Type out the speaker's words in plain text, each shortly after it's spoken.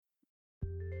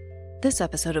This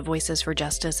episode of Voices for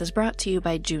Justice is brought to you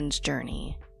by June's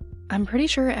Journey. I'm pretty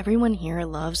sure everyone here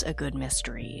loves a good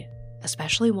mystery,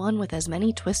 especially one with as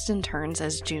many twists and turns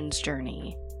as June's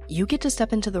Journey. You get to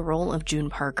step into the role of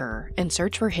June Parker and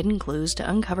search for hidden clues to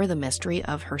uncover the mystery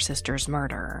of her sister's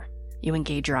murder. You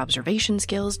engage your observation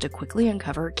skills to quickly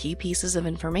uncover key pieces of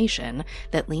information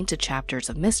that lead to chapters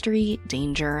of mystery,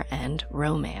 danger, and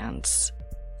romance.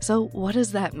 So what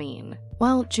does that mean?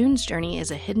 Well, June's Journey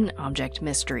is a hidden object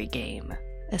mystery game.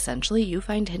 Essentially, you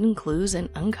find hidden clues and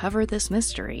uncover this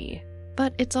mystery.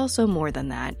 But it's also more than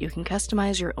that. You can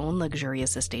customize your own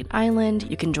luxurious estate island,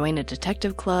 you can join a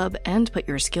detective club, and put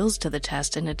your skills to the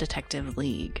test in a detective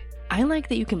league. I like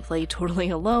that you can play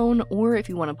totally alone, or if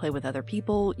you want to play with other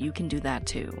people, you can do that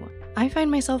too. I find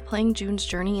myself playing June's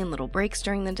Journey in little breaks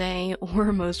during the day,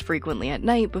 or most frequently at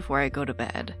night before I go to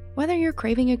bed. Whether you're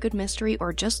craving a good mystery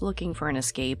or just looking for an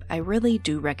escape, I really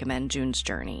do recommend June's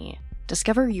Journey.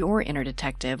 Discover your inner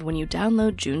detective when you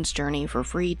download June's Journey for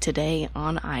free today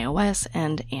on iOS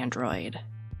and Android.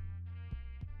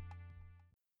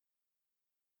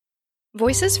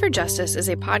 Voices for Justice is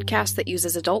a podcast that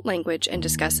uses adult language and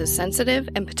discusses sensitive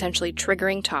and potentially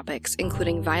triggering topics,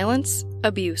 including violence,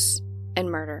 abuse, and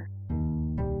murder.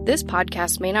 This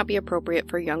podcast may not be appropriate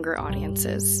for younger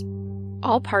audiences.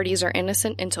 All parties are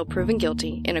innocent until proven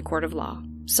guilty in a court of law.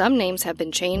 Some names have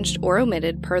been changed or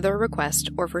omitted per their request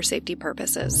or for safety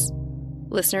purposes.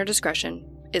 Listener discretion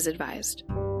is advised.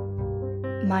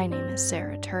 My name is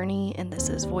Sarah Turney, and this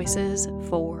is Voices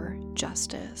for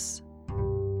Justice.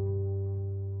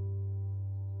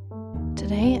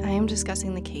 Today, I am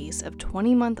discussing the case of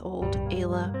 20-month-old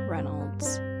Ayla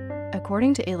Reynolds.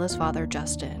 According to Ayla's father,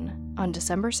 Justin, on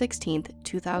December 16,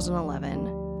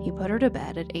 2011, he put her to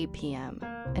bed at 8 p.m.,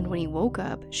 and when he woke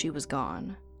up, she was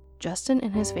gone. Justin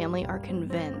and his family are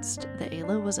convinced that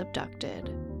Ayla was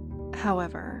abducted.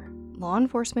 However, law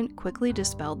enforcement quickly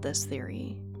dispelled this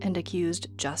theory and accused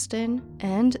Justin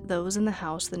and those in the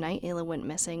house the night Ayla went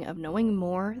missing of knowing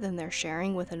more than they're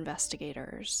sharing with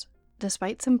investigators.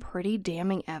 Despite some pretty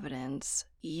damning evidence,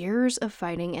 years of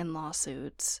fighting and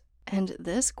lawsuits, and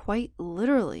this quite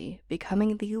literally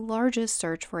becoming the largest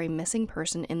search for a missing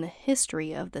person in the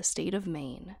history of the state of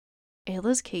Maine,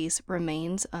 Ayla's case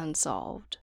remains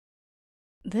unsolved.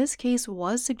 This case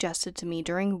was suggested to me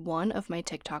during one of my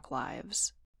TikTok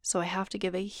lives, so I have to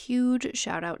give a huge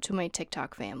shout out to my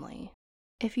TikTok family.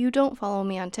 If you don't follow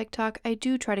me on TikTok, I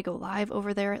do try to go live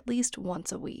over there at least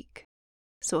once a week.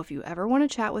 So if you ever want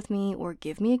to chat with me or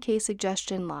give me a case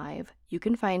suggestion live, you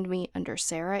can find me under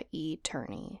Sarah E.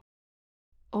 Turney.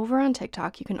 Over on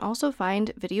TikTok, you can also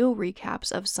find video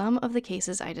recaps of some of the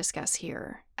cases I discuss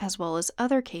here, as well as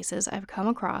other cases I've come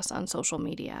across on social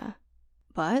media.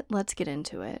 But let's get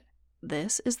into it.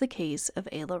 This is the case of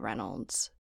Ayla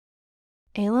Reynolds.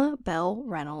 Ayla Belle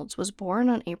Reynolds was born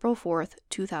on April 4th,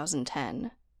 2010,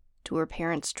 to her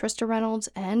parents Trista Reynolds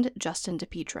and Justin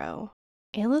DePietro.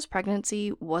 Ayla's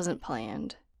pregnancy wasn't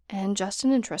planned, and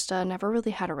Justin and Trista never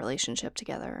really had a relationship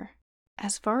together.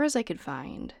 As far as I could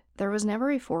find, there was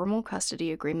never a formal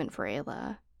custody agreement for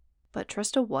Ayla, but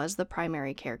Trista was the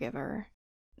primary caregiver.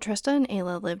 Trista and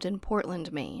Ayla lived in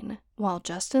Portland, Maine, while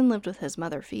Justin lived with his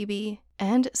mother Phoebe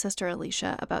and sister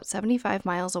Alicia about 75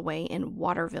 miles away in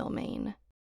Waterville, Maine.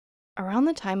 Around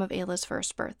the time of Ayla's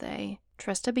first birthday,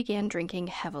 Trista began drinking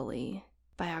heavily.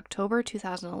 By October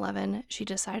 2011, she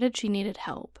decided she needed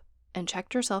help and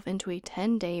checked herself into a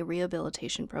 10-day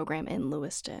rehabilitation program in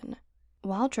Lewiston.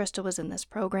 While Trista was in this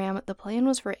program, the plan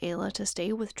was for Ayla to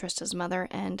stay with Trista's mother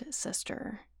and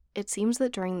sister. It seems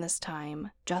that during this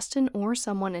time, Justin or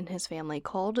someone in his family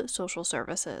called social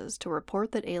services to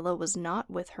report that Ayla was not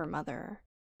with her mother.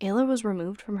 Ayla was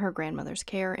removed from her grandmother's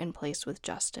care and placed with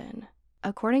Justin.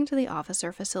 According to the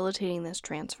officer facilitating this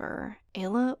transfer,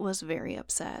 Ayla was very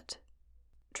upset.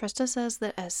 Trista says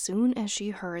that as soon as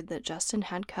she heard that Justin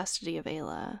had custody of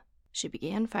Ayla, she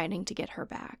began fighting to get her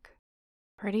back.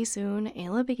 Pretty soon,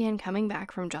 Ayla began coming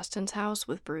back from Justin's house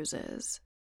with bruises.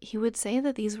 He would say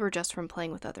that these were just from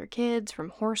playing with other kids,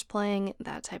 from horseplaying,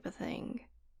 that type of thing.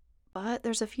 But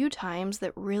there's a few times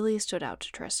that really stood out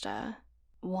to Trista.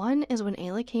 One is when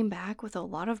Ayla came back with a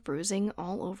lot of bruising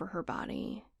all over her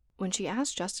body. When she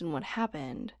asked Justin what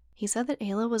happened, he said that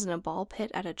Ayla was in a ball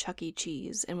pit at a Chuck E.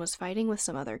 Cheese and was fighting with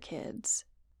some other kids.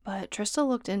 But Trista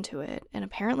looked into it, and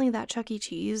apparently that Chuck E.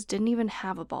 Cheese didn't even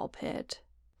have a ball pit.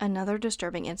 Another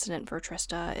disturbing incident for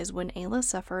Trista is when Ayla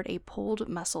suffered a pulled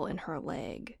muscle in her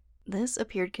leg. This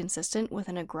appeared consistent with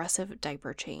an aggressive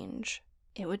diaper change.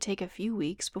 It would take a few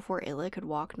weeks before Ayla could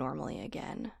walk normally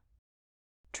again.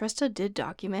 Trista did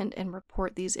document and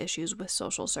report these issues with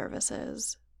social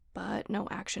services, but no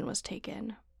action was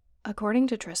taken. According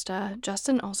to Trista,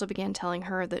 Justin also began telling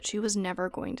her that she was never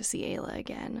going to see Ayla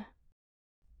again.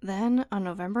 Then, on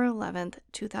November 11th,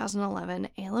 2011,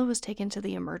 Ayla was taken to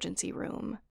the emergency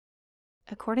room.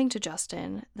 According to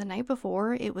Justin, the night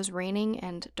before, it was raining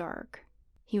and dark.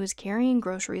 He was carrying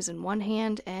groceries in one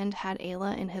hand and had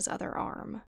Ayla in his other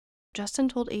arm. Justin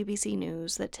told ABC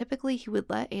News that typically he would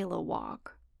let Ayla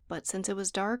walk, but since it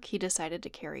was dark, he decided to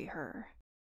carry her.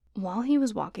 While he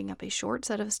was walking up a short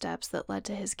set of steps that led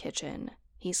to his kitchen,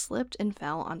 he slipped and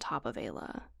fell on top of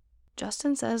Ayla.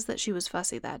 Justin says that she was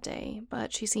fussy that day,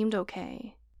 but she seemed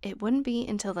okay. It wouldn't be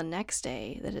until the next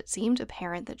day that it seemed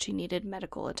apparent that she needed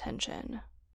medical attention.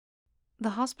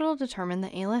 The hospital determined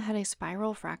that Ayla had a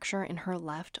spiral fracture in her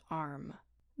left arm.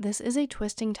 This is a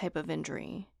twisting type of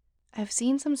injury. I've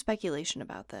seen some speculation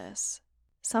about this.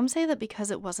 Some say that because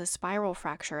it was a spiral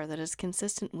fracture that is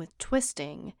consistent with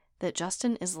twisting, that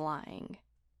Justin is lying,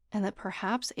 and that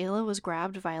perhaps Ayla was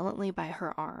grabbed violently by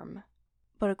her arm.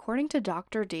 But according to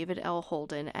Dr. David L.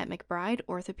 Holden at McBride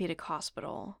Orthopedic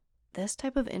Hospital, this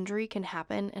type of injury can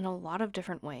happen in a lot of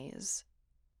different ways,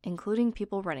 including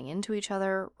people running into each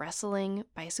other, wrestling,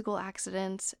 bicycle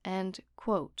accidents, and,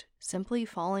 quote, simply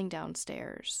falling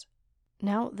downstairs.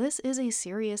 Now, this is a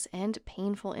serious and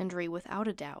painful injury without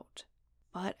a doubt,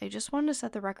 but I just wanted to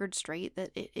set the record straight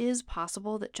that it is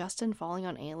possible that Justin falling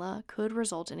on Ayla could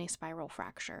result in a spiral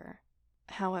fracture.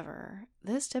 However,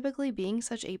 this typically being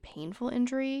such a painful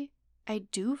injury, I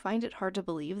do find it hard to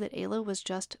believe that Ayla was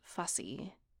just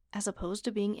fussy, as opposed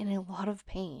to being in a lot of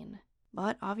pain.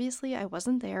 But obviously I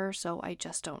wasn't there, so I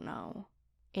just don't know.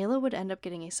 Ayla would end up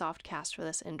getting a soft cast for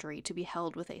this injury to be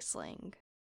held with a sling.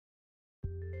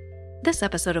 This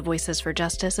episode of Voices for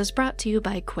Justice is brought to you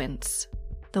by Quince.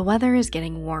 The weather is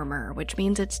getting warmer, which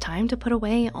means it's time to put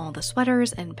away all the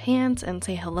sweaters and pants and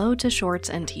say hello to shorts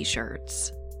and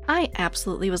t-shirts. I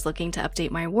absolutely was looking to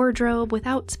update my wardrobe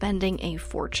without spending a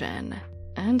fortune,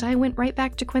 and I went right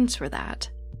back to Quince for that.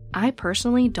 I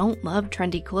personally don't love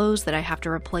trendy clothes that I have to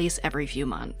replace every few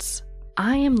months.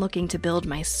 I am looking to build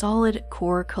my solid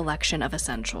core collection of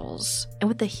essentials, and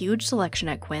with the huge selection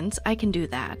at Quince, I can do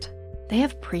that. They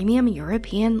have premium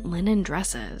European linen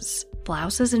dresses,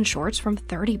 blouses and shorts from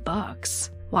 $30,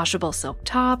 washable silk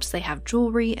tops, they have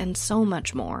jewelry, and so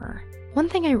much more. One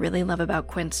thing I really love about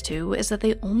Quince too is that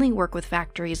they only work with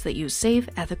factories that use safe,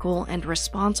 ethical, and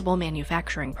responsible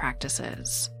manufacturing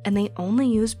practices. And they only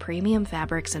use premium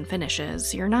fabrics and finishes,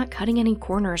 so you're not cutting any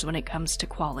corners when it comes to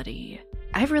quality.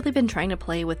 I've really been trying to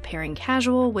play with pairing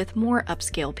casual with more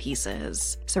upscale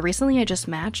pieces. So recently I just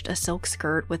matched a silk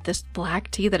skirt with this black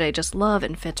tee that I just love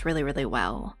and fits really, really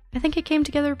well. I think it came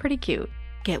together pretty cute.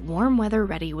 Get warm weather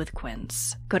ready with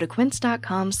Quince. Go to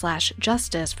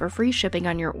quince.com/justice for free shipping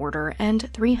on your order and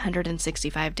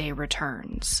 365-day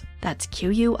returns. That's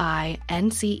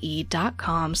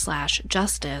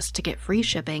QUINCE.com/justice to get free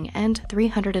shipping and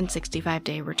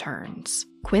 365-day returns.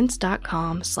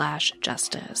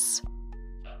 Quince.com/justice.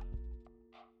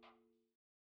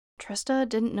 Trista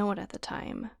didn't know it at the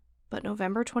time, but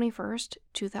November 21st,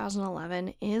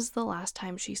 2011 is the last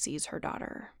time she sees her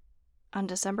daughter. On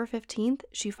December 15th,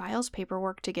 she files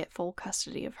paperwork to get full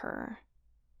custody of her.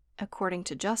 According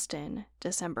to Justin,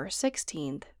 December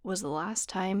 16th was the last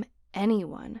time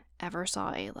anyone ever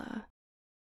saw Ayla.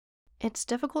 It's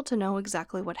difficult to know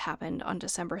exactly what happened on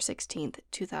December 16th,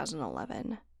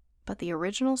 2011, but the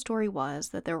original story was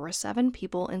that there were 7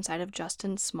 people inside of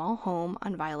Justin's small home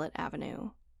on Violet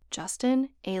Avenue. Justin,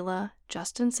 Ayla,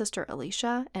 Justin's sister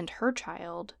Alicia and her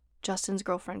child, Justin's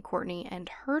girlfriend Courtney and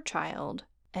her child,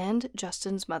 and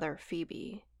Justin's mother,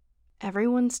 Phoebe.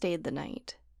 Everyone stayed the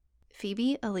night.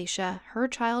 Phoebe, Alicia, her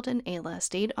child, and Ayla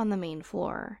stayed on the main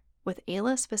floor, with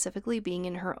Ayla specifically being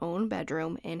in her own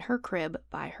bedroom in her crib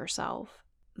by herself,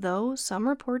 though some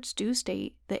reports do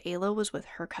state that Ayla was with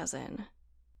her cousin.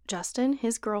 Justin,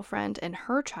 his girlfriend, and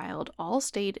her child all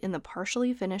stayed in the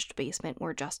partially finished basement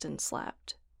where Justin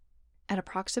slept. At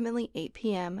approximately 8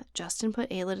 p.m., Justin put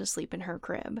Ayla to sleep in her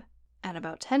crib. At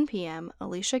about 10 p.m.,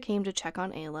 Alicia came to check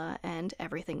on Ayla and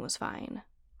everything was fine.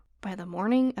 By the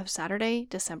morning of Saturday,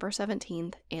 December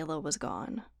 17th, Ayla was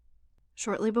gone.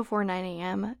 Shortly before 9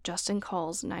 a.m., Justin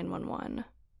calls 911.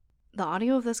 The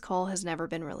audio of this call has never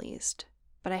been released,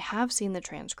 but I have seen the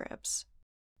transcripts.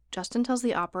 Justin tells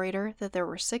the operator that there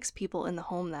were 6 people in the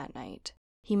home that night.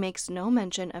 He makes no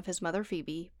mention of his mother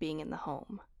Phoebe being in the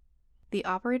home. The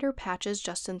operator patches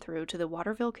Justin through to the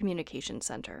Waterville Communications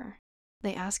Center.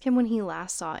 They ask him when he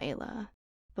last saw Ayla.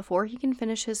 Before he can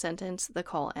finish his sentence, the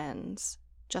call ends.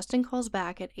 Justin calls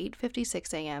back at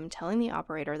 8:56 a.m. telling the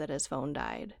operator that his phone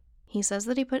died. He says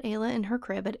that he put Ayla in her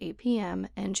crib at 8 p.m.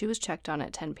 and she was checked on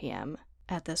at 10 p.m.,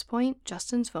 At this point,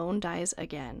 Justin's phone dies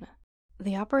again.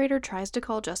 The operator tries to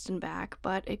call Justin back,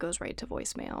 but it goes right to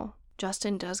voicemail.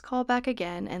 Justin does call back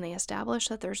again, and they establish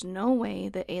that there's no way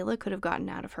that Ayla could have gotten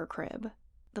out of her crib.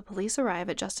 The police arrive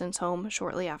at Justin's home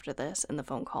shortly after this, and the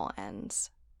phone call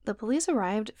ends. The police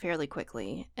arrived fairly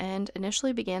quickly, and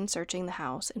initially began searching the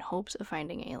house in hopes of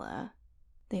finding Ayla.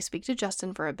 They speak to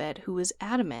Justin for a bit, who is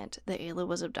adamant that Ayla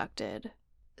was abducted.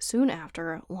 Soon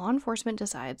after, law enforcement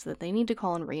decides that they need to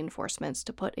call in reinforcements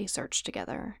to put a search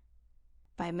together.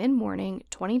 By mid-morning,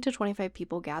 20 to 25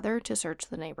 people gather to search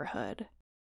the neighborhood.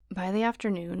 By the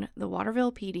afternoon, the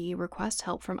Waterville PD requests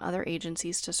help from other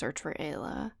agencies to search for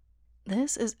Ayla.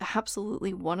 This is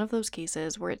absolutely one of those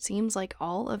cases where it seems like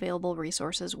all available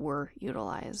resources were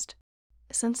utilized.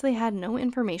 Since they had no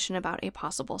information about a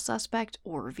possible suspect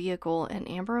or vehicle, an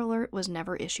Amber Alert was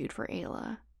never issued for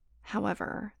Ayla.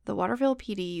 However, the Waterville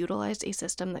PD utilized a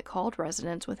system that called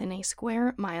residents within a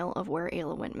square mile of where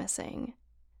Ayla went missing.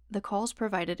 The calls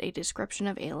provided a description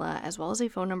of Ayla as well as a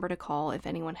phone number to call if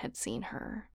anyone had seen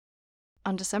her.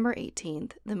 On December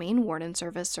 18th, the Maine Warden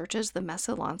Service searches the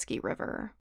Messalonsky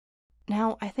River.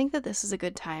 Now, I think that this is a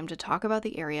good time to talk about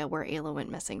the area where Ayla went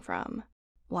missing from.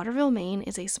 Waterville, Maine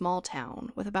is a small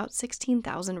town with about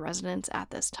 16,000 residents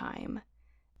at this time.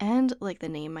 And, like the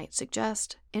name might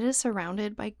suggest, it is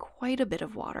surrounded by quite a bit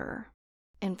of water.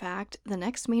 In fact, the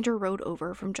next major road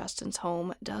over from Justin's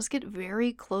home does get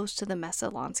very close to the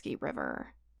Messalonsky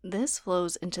River. This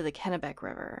flows into the Kennebec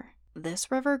River.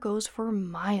 This river goes for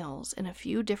miles in a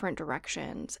few different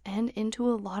directions and into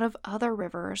a lot of other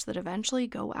rivers that eventually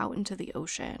go out into the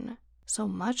ocean. So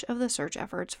much of the search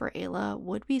efforts for Ayla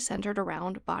would be centered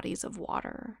around bodies of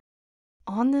water.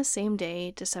 On this same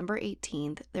day, December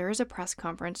 18th, there is a press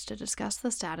conference to discuss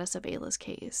the status of Ayla's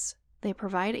case. They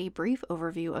provide a brief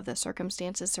overview of the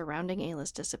circumstances surrounding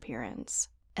Ayla's disappearance,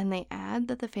 and they add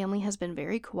that the family has been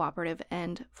very cooperative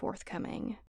and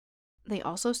forthcoming. They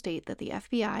also state that the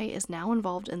FBI is now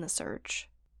involved in the search,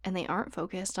 and they aren't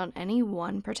focused on any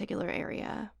one particular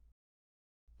area.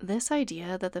 This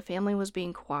idea that the family was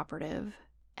being cooperative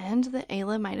and that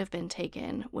Ayla might have been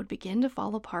taken would begin to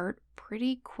fall apart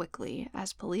pretty quickly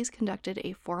as police conducted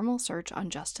a formal search on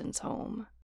Justin's home,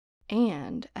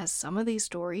 and as some of these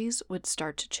stories would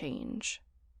start to change.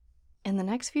 In the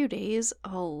next few days,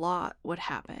 a lot would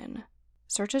happen.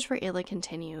 Searches for Ayla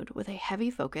continued with a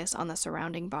heavy focus on the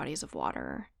surrounding bodies of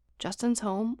water. Justin's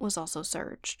home was also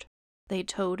searched. They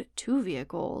towed 2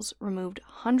 vehicles, removed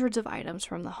hundreds of items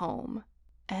from the home,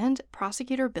 and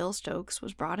prosecutor Bill Stokes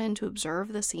was brought in to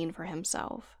observe the scene for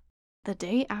himself. The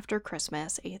day after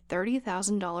Christmas, a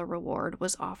 $30,000 reward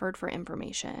was offered for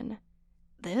information.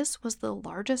 This was the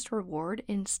largest reward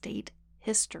in state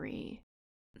history.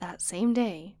 That same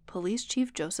day, Police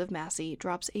Chief Joseph Massey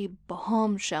drops a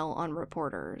bombshell on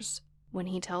reporters when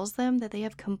he tells them that they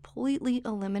have completely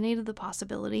eliminated the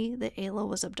possibility that Ayla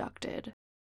was abducted.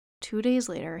 2 days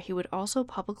later, he would also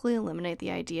publicly eliminate the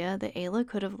idea that Ayla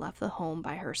could have left the home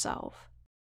by herself.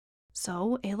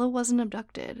 So, Ayla wasn't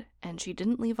abducted, and she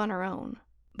didn't leave on her own.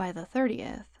 By the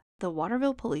 30th, the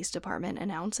Waterville Police Department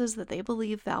announces that they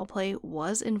believe foul play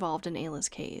was involved in Ayla's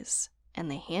case, and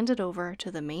they hand it over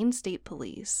to the Maine State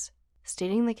Police,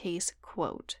 stating the case,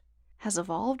 quote, has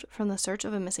evolved from the search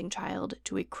of a missing child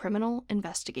to a criminal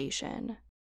investigation.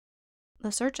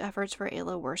 The search efforts for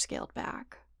Ayla were scaled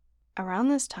back. Around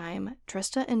this time,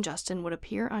 Trista and Justin would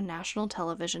appear on national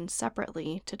television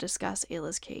separately to discuss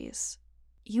Ayla's case.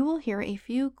 You will hear a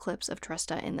few clips of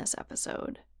Trista in this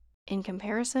episode. In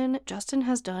comparison, Justin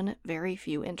has done very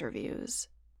few interviews.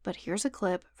 But here's a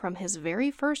clip from his very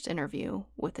first interview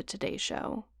with the Today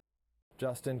Show.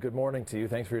 Justin, good morning to you.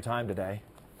 Thanks for your time today.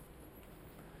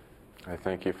 I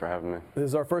thank you for having me. This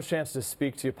is our first chance to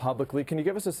speak to you publicly. Can you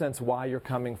give us a sense why you're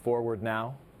coming forward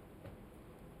now?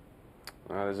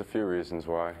 There's a few reasons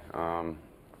why.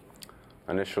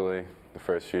 Initially, the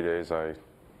first few days, I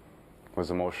was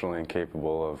emotionally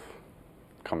incapable of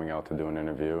coming out to do an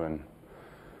interview, and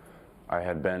I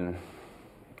had been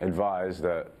advised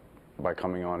that by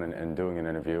coming on and doing an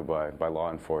interview by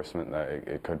law enforcement that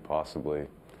it could possibly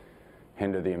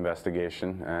hinder the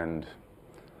investigation, and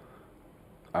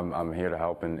I'm here to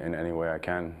help in any way I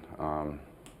can.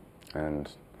 And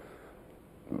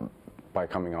by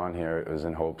coming on here, it was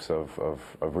in hopes of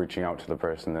reaching out to the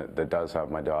person that does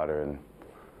have my daughter and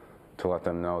to let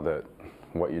them know that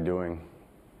what you're doing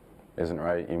isn't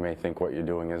right. You may think what you're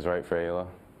doing is right for Ayla,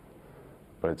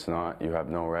 but it's not. You have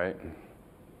no right.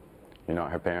 You're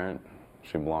not her parent.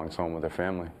 She belongs home with her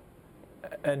family.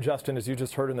 And Justin, as you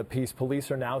just heard in the piece, police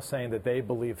are now saying that they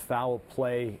believe foul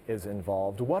play is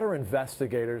involved. What are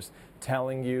investigators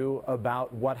telling you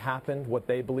about what happened, what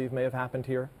they believe may have happened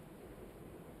here?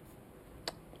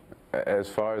 As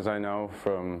far as I know,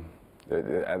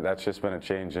 that's just been a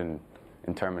change in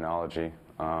terminology.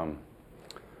 As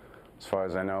far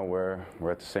as I know,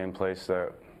 we're at the same place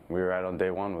that we were at on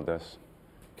day one with this.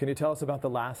 Can you tell us about the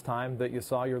last time that you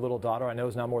saw your little daughter? I know it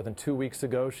was now more than 2 weeks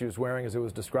ago. She was wearing, as it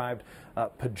was described,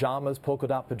 pajamas, polka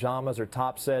dot pajamas. Her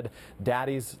top said,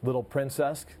 "Daddy's little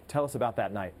princess." Tell us about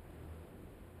that night.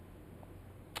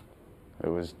 It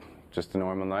was just a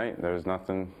normal night. There was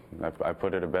nothing. I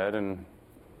put her to bed, and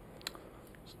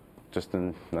just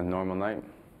a normal night.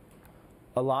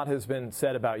 A lot has been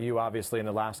said about you, obviously, in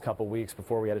the last couple weeks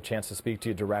before we had a chance to speak to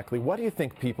you directly. What do you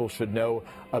think people should know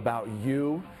about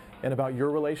you and about your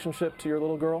relationship to your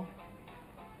little girl?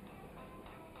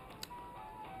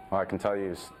 Well, I can tell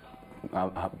you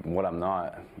what I'm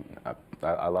not.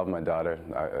 I love my daughter.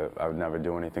 I would never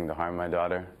do anything to harm my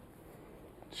daughter.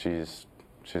 She's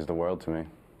the world to me.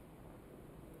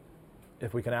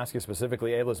 If we can ask you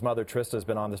specifically, Ayla's mother, Trista, has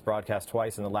been on this broadcast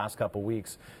twice in the last couple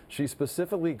weeks. She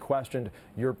specifically questioned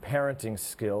your parenting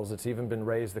skills. It's even been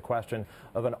raised the question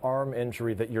of an arm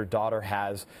injury that your daughter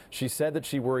has. She said that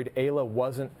she worried Ayla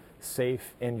wasn't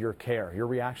safe in your care. Your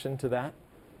reaction to that?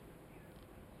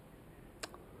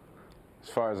 As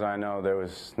far as I know, there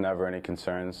was never any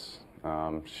concerns.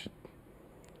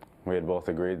 We had both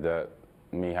agreed that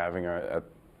me having her at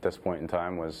this point in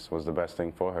time was the best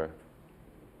thing for her.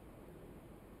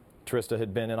 Trista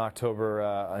had been in October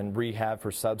in rehab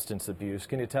for substance abuse.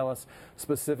 Can you tell us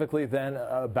specifically then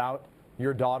about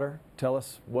your daughter? Tell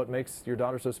us what makes your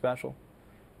daughter so special.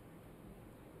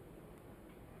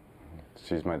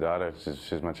 She's my daughter.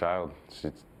 She's my child.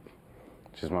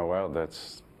 She's my world.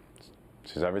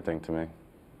 She's everything to me.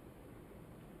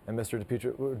 And Mr.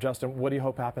 DiPietro, Justin, what do you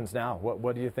hope happens now?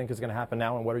 What do you think is going to happen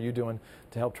now, and what are you doing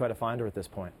to help try to find her at this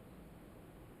point?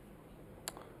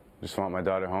 Just want my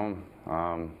daughter home.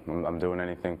 I'm doing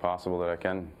anything possible that I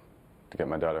can to get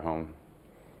my daughter home.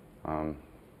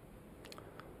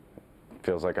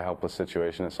 Feels like a helpless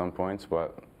situation at some points,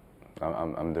 but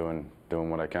I'm doing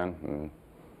what I can, and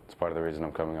it's part of the reason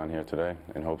I'm coming on here today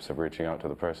in hopes of reaching out to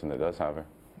the person that does have her.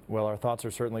 Well, our thoughts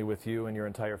are certainly with you and your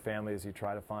entire family as you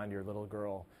try to find your little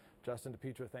girl. Justin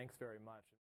DiPietro, thanks very much.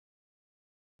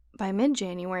 By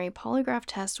mid-January, polygraph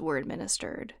tests were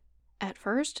administered. At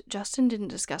first, Justin didn't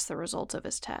discuss the results of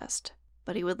his test,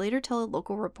 but he would later tell a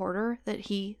local reporter that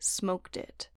he smoked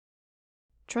it.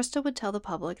 Trista would tell the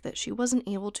public that she wasn't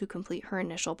able to complete her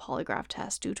initial polygraph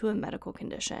test due to a medical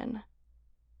condition.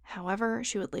 However,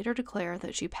 she would later declare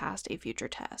that she passed a future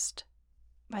test.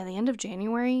 By the end of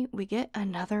January, we get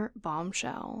another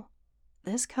bombshell.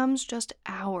 This comes just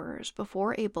hours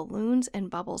before a balloons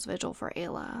and bubbles vigil for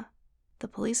Ayla. The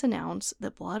police announce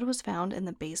that blood was found in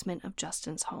the basement of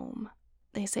Justin's home.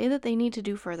 They say that they need to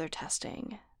do further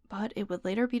testing, but it would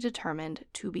later be determined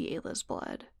to be Ayla's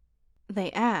blood.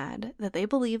 They add that they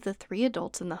believe the 3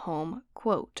 adults in the home,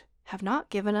 quote, have not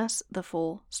given us the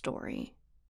full story.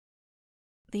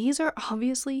 These are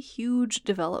obviously huge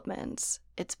developments.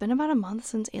 It's been about a month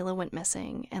since Ayla went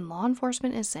missing, and law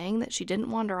enforcement is saying that she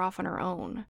didn't wander off on her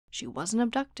own. She wasn't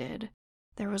abducted.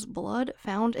 There was blood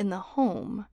found in the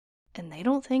home, and they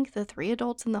don't think the 3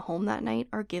 adults in the home that night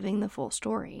are giving the full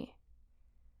story.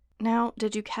 Now,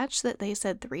 did you catch that they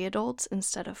said 3 adults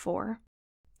instead of 4?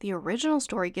 The original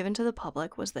story given to the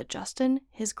public was that Justin,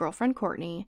 his girlfriend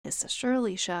Courtney, his sister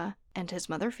Alicia, and his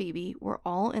mother Phoebe were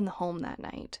all in the home that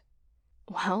night.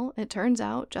 Well, it turns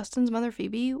out Justin's mother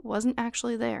Phoebe wasn't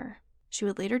actually there. She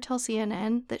would later tell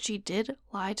CNN that she did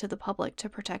lie to the public to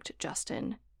protect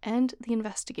Justin and the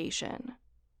investigation.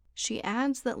 She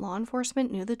adds that law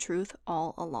enforcement knew the truth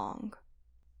all along.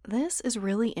 This is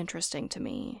really interesting to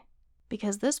me,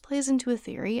 because this plays into a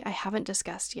theory I haven't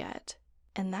discussed yet,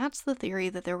 and that's the theory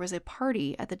that there was a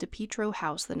party at the DiPietro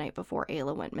house the night before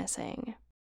Ayla went missing.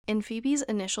 In Phoebe's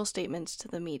initial statements to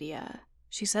the media,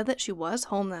 she said that she was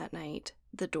home that night,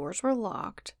 the doors were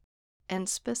locked, and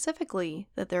specifically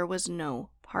that there was no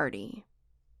party.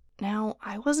 Now,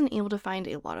 I wasn't able to find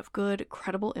a lot of good,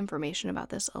 credible information about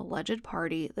this alleged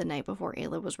party the night before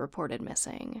Ayla was reported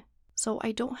missing, so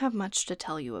I don't have much to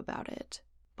tell you about it.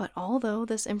 But although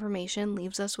this information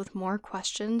leaves us with more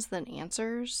questions than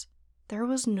answers, there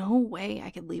was no way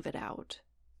I could leave it out.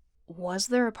 Was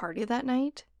there a party that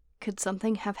night? Could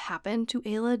something have happened to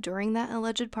Ayla during that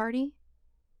alleged party?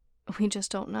 We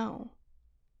just don't know.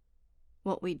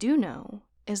 What we do know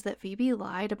is that Phoebe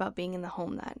lied about being in the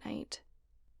home that night.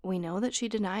 We know that she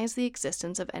denies the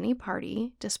existence of any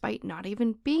party, despite not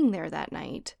even being there that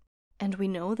night, and we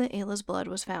know that Ayla's blood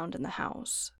was found in the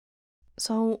house.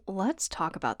 So let's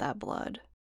talk about that blood.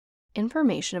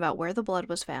 Information about where the blood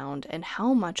was found and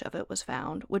how much of it was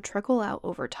found would trickle out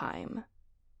over time.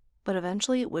 But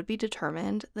eventually it would be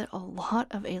determined that a lot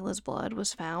of Ayla's blood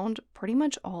was found pretty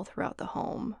much all throughout the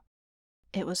home.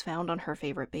 It was found on her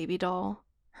favorite baby doll,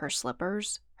 her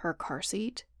slippers, her car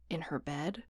seat, in her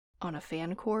bed, on a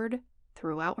fan cord,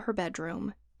 throughout her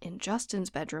bedroom, in Justin's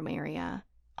bedroom area,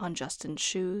 on Justin's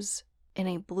shoes, in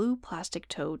a blue plastic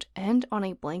tote, and on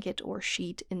a blanket or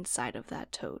sheet inside of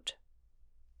that tote.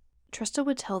 Trista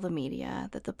would tell the media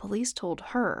that the police told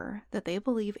her that they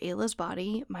believe Ayla's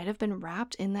body might have been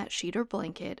wrapped in that sheet or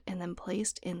blanket and then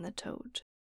placed in the tote.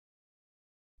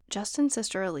 Justin's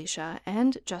sister Alicia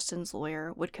and Justin's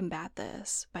lawyer would combat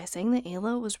this by saying that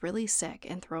Ayla was really sick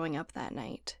and throwing up that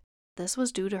night. This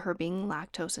was due to her being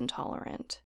lactose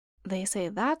intolerant. They say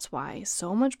that's why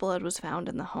so much blood was found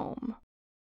in the home.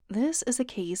 This is a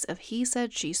case of he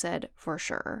said, she said for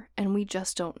sure, and we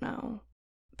just don't know.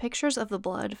 Pictures of the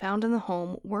blood found in the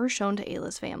home were shown to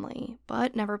Ayla's family,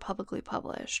 but never publicly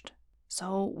published.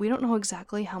 So we don't know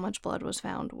exactly how much blood was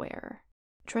found where.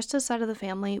 Trista's side of the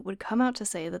family would come out to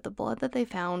say that the blood that they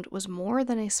found was more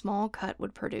than a small cut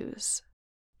would produce.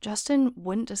 Justin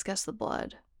wouldn't discuss the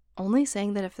blood, only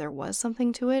saying that if there was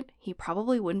something to it, he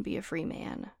probably wouldn't be a free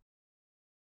man.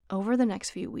 Over the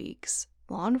next few weeks,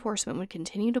 law enforcement would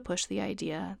continue to push the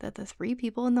idea that the 3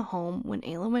 people in the home when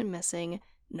Ayla went missing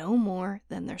know more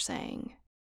than they're saying.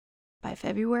 By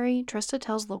February, Trista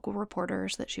tells local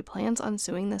reporters that she plans on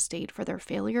suing the state for their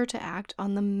failure to act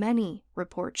on the many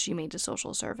reports she made to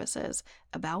social services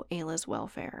about Ayla's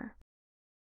welfare.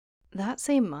 That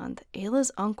same month,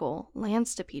 Ayla's uncle,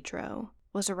 Lance DiPietro,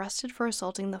 was arrested for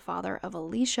assaulting the father of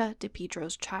Alicia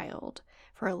DiPietro's child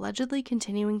for allegedly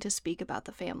continuing to speak about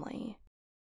the family.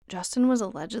 Justin was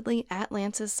allegedly at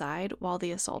Lance's side while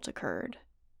the assault occurred.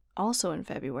 Also in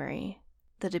February,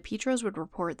 the DiPietros would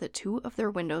report that 2 of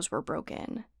their windows were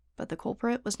broken, but the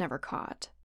culprit was never caught.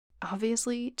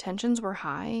 Obviously, tensions were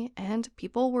high, and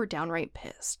people were downright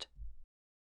pissed.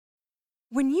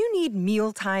 When you need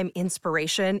mealtime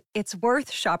inspiration, it's worth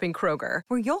shopping Kroger,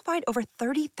 where you'll find over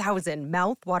 30,000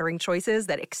 mouth-watering choices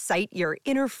that excite your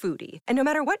inner foodie. And no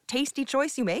matter what tasty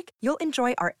choice you make, you'll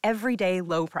enjoy our everyday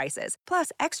low prices,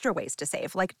 plus extra ways to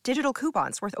save, like digital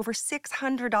coupons worth over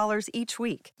 $600 each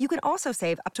week. You can also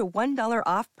save up to $1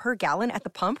 off per gallon at the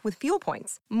pump with fuel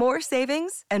points. More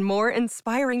savings and more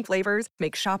inspiring flavors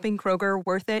make shopping Kroger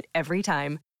worth it every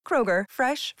time. Kroger,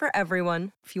 fresh for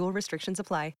everyone. Fuel restrictions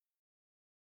apply.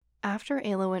 After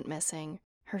Ayla went missing,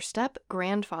 her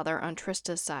step-grandfather on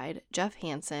Trista's side, Jeff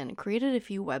Hansen, created a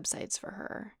few websites for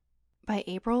her. By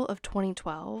April of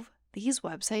 2012, these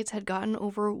websites had gotten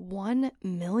over 1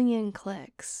 million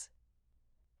clicks.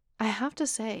 I have to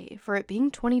say, for it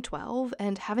being 2012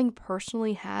 and having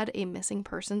personally had a missing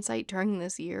person site during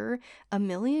this year, 1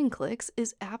 million clicks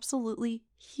is absolutely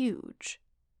huge.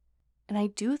 And I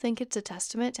do think it's a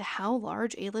testament to how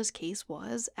large Ayla's case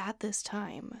was at this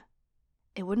time.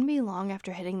 It wouldn't be long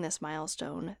after hitting this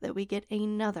milestone that we get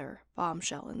another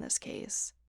bombshell in this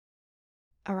case.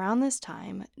 Around this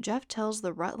time, Jeff tells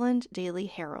the Rutland Daily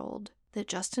Herald that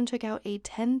Justin took out a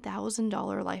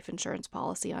 $10,000 life insurance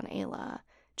policy on Ayla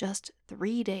just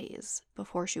 3 days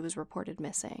before she was reported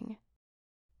missing.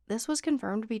 This was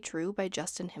confirmed to be true by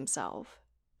Justin himself.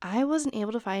 I wasn't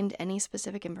able to find any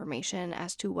specific information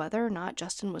as to whether or not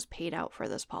Justin was paid out for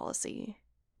this policy.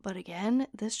 But again,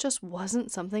 this just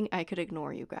wasn't something I could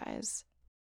ignore, you guys.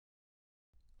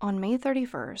 On May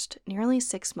 31st, nearly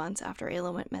 6 months after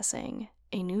Ayla went missing,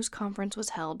 a news conference was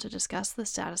held to discuss the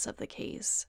status of the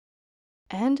case,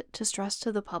 and to stress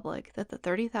to the public that the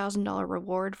 $30,000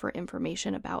 reward for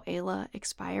information about Ayla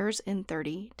expires in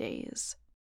 30 days.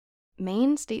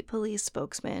 Maine State Police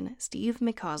spokesman Steve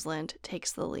McCausland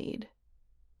takes the lead.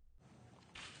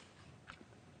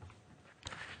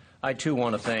 I, too,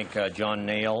 want to thank John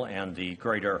Nail and the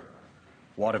greater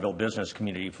Waterville business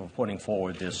community for putting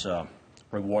forward this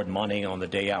reward money on the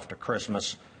day after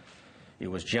Christmas. It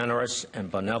was generous and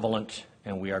benevolent,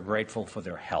 and we are grateful for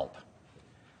their help.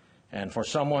 And for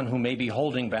someone who may be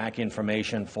holding back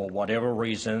information for whatever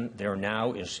reason, there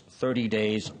now is 30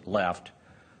 days left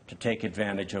to take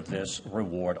advantage of this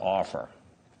reward offer.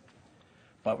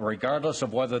 But regardless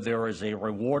of whether there is a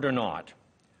reward or not,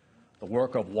 the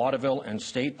work of Waterville and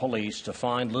State Police to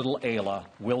find little Ayla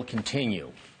will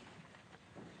continue.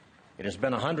 It has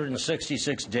been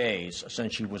 166 days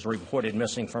since she was reported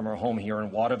missing from her home here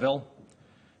in Waterville,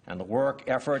 and the work,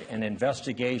 effort, and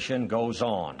investigation goes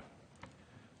on.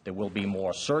 There will be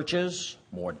more searches,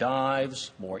 more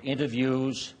dives, more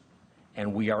interviews,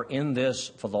 and we are in this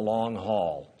for the long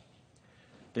haul.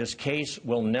 This case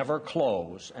will never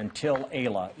close until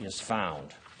Ayla is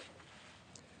found.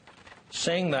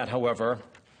 Saying that, however,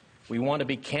 we want to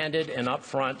be candid and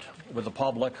upfront with the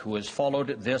public who has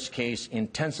followed this case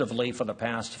intensively for the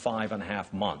past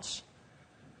 5.5 months.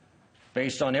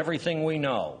 Based on everything we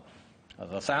know,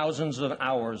 the thousands of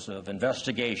hours of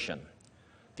investigation,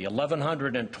 the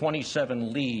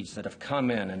 1,127 leads that have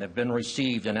come in and have been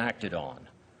received and acted on,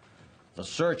 the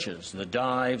searches, the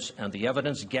dives, and the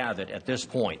evidence gathered at this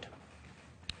point,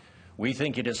 we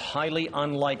think it is highly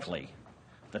unlikely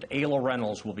that Ayla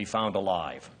Reynolds will be found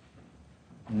alive.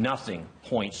 Nothing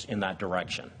points in that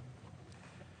direction.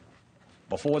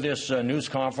 Before this news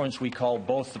conference, we called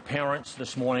both the parents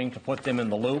this morning to put them in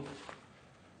the loop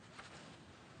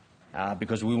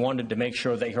because we wanted to make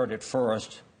sure they heard it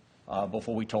first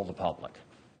before we told the public.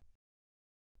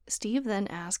 Steve then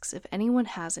asks if anyone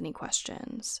has any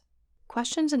questions.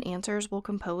 Questions and answers will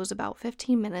compose about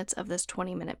 15 minutes of this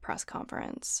 20-minute press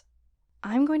conference.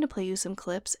 I'm going to play you some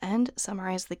clips and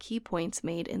summarize the key points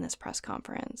made in this press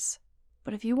conference.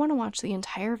 But if you want to watch the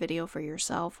entire video for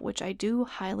yourself, which I do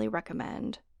highly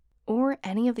recommend, or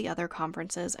any of the other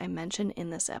conferences I mention in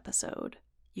this episode,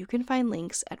 you can find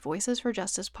links at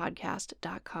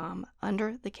voicesforjusticepodcast.com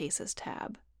under the Cases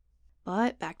tab.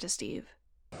 But back to Steve.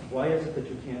 Why is it that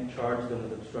you can't charge them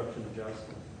with obstruction of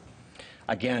justice?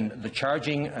 Again, the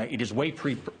charging, it is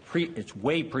it's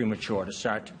way premature to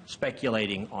start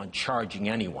speculating on charging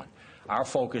anyone. Our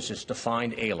focus is to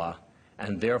find Ayla,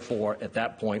 and therefore, at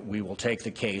that point, we will take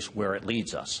the case where it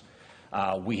leads us.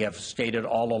 We have stated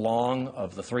all along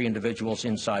of the 3 individuals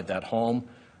inside that home,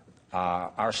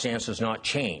 our stance has not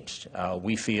changed.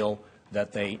 We feel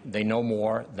that they know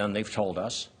more than they've told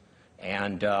us,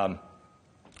 and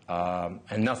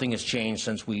nothing has changed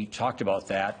since we talked about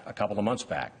that a couple of months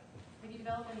back. Have you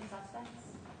developed any suspects?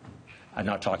 I'm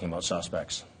not talking about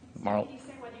suspects. Marl? Can you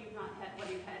say whether you've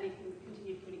had any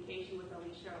continued communication with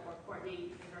Alicia or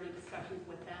Courtney? Is there any discussions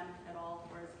with them at all,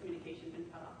 or has communication been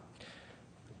cut off?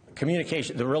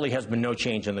 Communication, there really has been no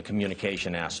change in the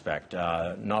communication aspect.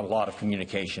 Not a lot of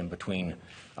communication between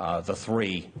the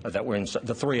 3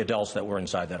 adults that were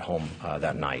inside that home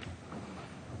that night.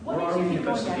 Where are we in the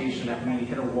investigation? Have we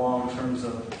hit a wall in terms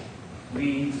of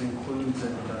leads and clues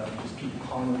and just people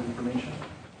calling with information?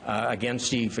 Again,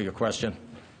 Steve, for your question,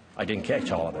 I didn't catch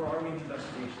all of it. Where are we in the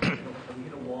investigation? Have we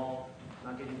hit a wall,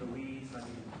 not getting the leads, not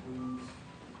getting clues?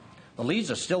 The leads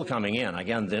are still coming in.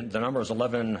 Again, the number is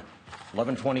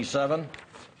 1127,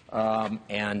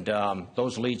 and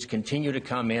those leads continue to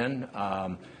come in.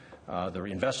 The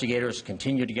investigators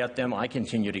continue to get them. I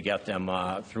continue to get them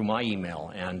through my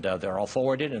email, and they're all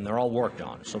forwarded and they're all worked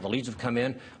on. So the leads have come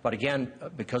in, but again,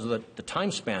 because of the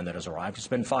time span that has arrived, it's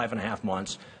been 5.5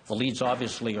 months. The leads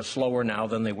obviously are slower now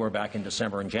than they were back in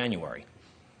December and January.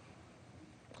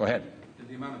 Go ahead. Did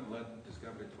the amount of blood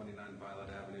discovered at 29 Violet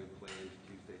Avenue play into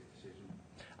Tuesday's decision?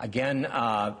 Again,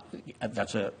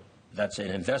 that's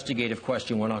an investigative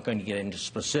question. We're not going to get into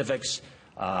specifics.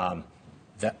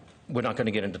 We're not going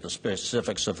to get into the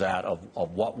specifics of that,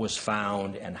 of what was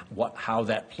found and how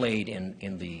that played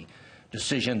in the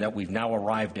decision that we've now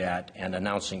arrived at and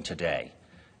announcing today.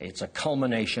 It's a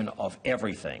culmination of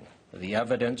everything, the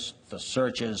evidence, the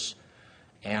searches,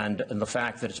 and the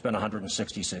fact that it's been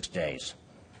 166 days.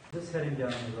 Is this heading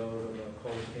down the road of a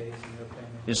cold case, in your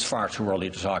opinion? It's far too early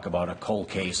to talk about a cold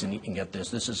case and get this.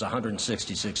 This is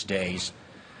 166 days.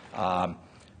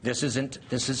 This isn't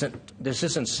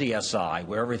CSI,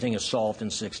 where everything is solved in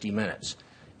 60 minutes.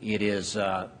 It is,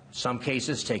 some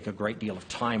cases take a great deal of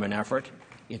time and effort.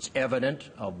 It's evident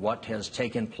of what has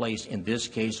taken place in this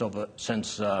case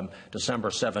since December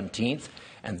 17th,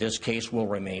 and this case will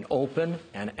remain open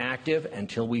and active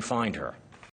until we find her.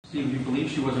 Steve, you believe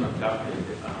she wasn't abducted.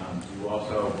 Do you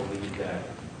also believe that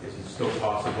is it still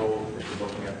possible that you're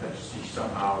looking at that she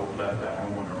somehow left that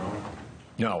home on her own?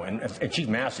 No, and Chief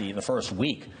Massey, in the first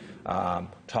week,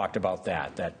 talked about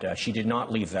that she did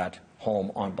not leave that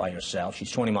home on by herself.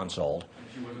 She's 20 months old.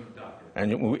 And she wasn't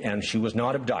abducted? And she was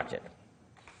not abducted.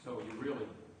 So you're really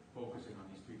focusing on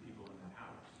these 3 people in that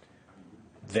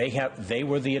house? They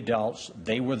were the adults.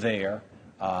 They were there.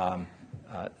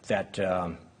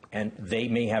 And they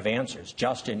may have answers.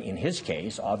 Justin, in his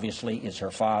case, obviously is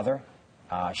her father.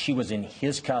 She was in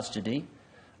his custody,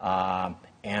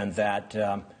 and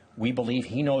that we believe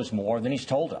he knows more than he's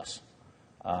told us.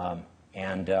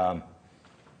 And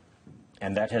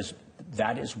that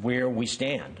is where we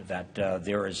stand. That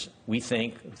we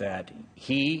think that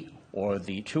he or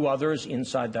the 2 others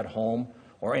inside that home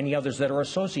or any others that are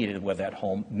associated with that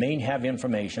home may have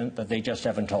information that they just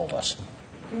haven't told us.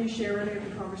 Can you share any of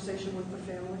the conversation with the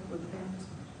family, with the parents?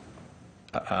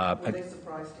 Were they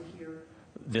surprised to hear?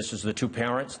 This is the two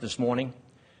parents this morning.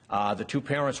 The two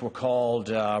parents were called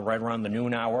right around the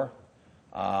noon hour.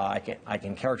 I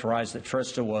can characterize that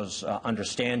Trista was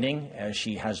understanding, as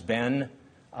she has been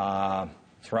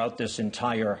throughout this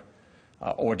entire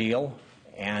ordeal,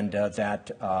 and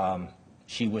that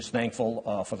she was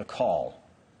thankful for the call.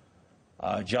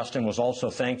 Justin was also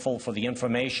thankful for the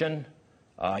information.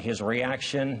 His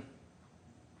reaction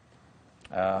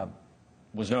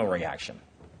was no reaction.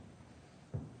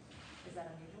 Is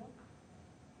that unusual?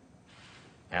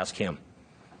 Ask him.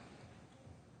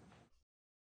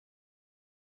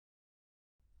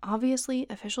 Obviously,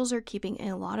 officials are keeping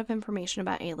a lot of information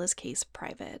about Ayla's case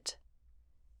private.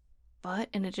 But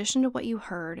in addition to what you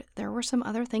heard, there were some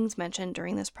other things mentioned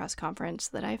during this press conference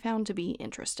that I found to be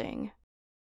interesting.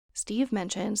 Steve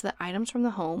mentions that items from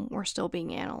the home were still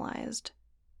being analyzed.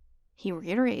 He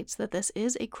reiterates that this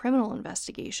is a criminal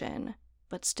investigation,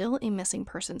 but still a missing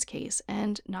persons case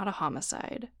and not a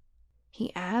homicide.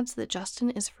 He adds that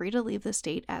Justin is free to leave the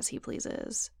state as he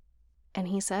pleases. And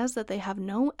he says that they have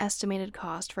no estimated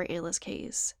cost for Ayla's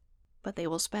case, but they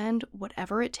will spend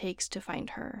whatever it takes to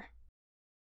find her.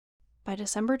 By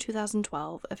December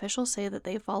 2012, officials say that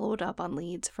they followed up on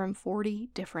leads from 40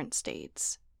 different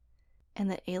states, and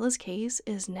that Ayla's case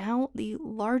is now the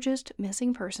largest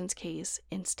missing persons case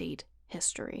in state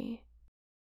history.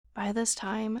 By this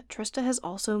time, Trista has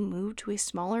also moved to a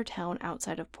smaller town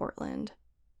outside of Portland,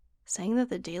 saying that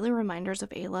the daily reminders of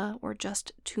Ayla were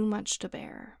just too much to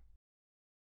bear.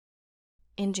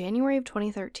 In January of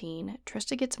 2013,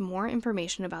 Trista gets more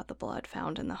information about the blood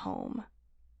found in the home,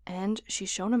 and she's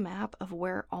shown a map of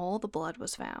where all the blood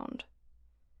was found.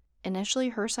 Initially,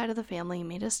 her side of the family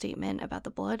made a statement about the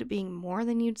blood being more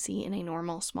than you'd see in a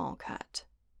normal small cut.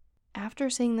 After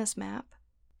seeing this map,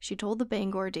 she told the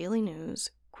Bangor Daily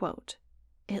News, quote,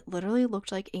 "It literally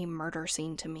looked like a murder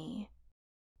scene to me.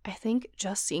 I think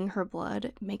just seeing her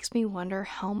blood makes me wonder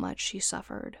how much she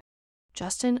suffered.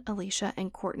 Justin, Alicia,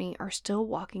 and Courtney are still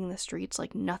walking the streets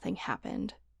like nothing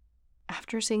happened.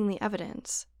 After seeing the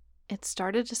evidence, it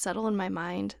started to settle in my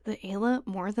mind that Ayla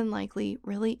more than likely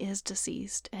really is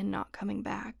deceased and not coming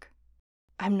back.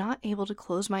 I'm not able to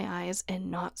close my eyes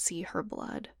and not see her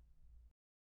blood."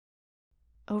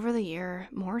 Over the year,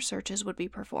 more searches would be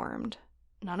performed,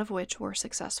 none of which were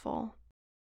successful.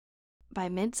 By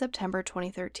mid-September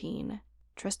 2013,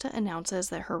 Trista announces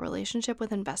that her relationship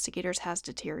with investigators has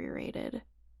deteriorated,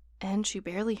 and she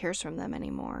barely hears from them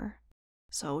anymore.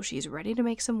 So she's ready to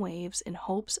make some waves in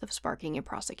hopes of sparking a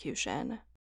prosecution.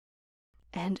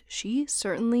 And she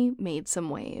certainly made some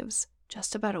waves.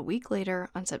 Just about a week later,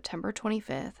 on September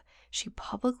 25th, she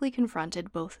publicly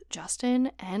confronted both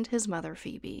Justin and his mother,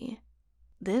 Phoebe.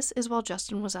 This is while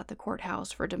Justin was at the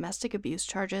courthouse for domestic abuse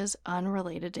charges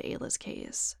unrelated to Ayla's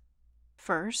case.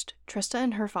 First, Trista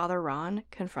and her father, Ron,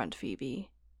 confront Phoebe.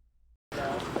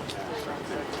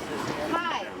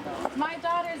 Hi, my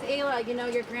daughter's Ayla,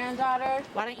 your granddaughter.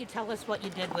 Why don't you tell us what you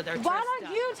did with her, Trista? Why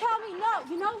don't you tell me? No,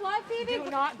 you know what, Phoebe?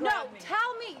 Do not grab me.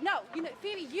 Tell me. No,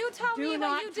 Phoebe, you tell me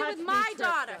what you did with my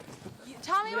daughter.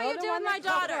 Tell me what you did with my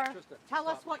daughter. Tell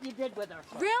us what you did with her.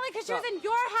 Really? Because she was in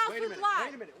your house with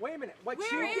blood. Wait a minute. What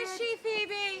Where is she,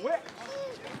 Phoebe? Where?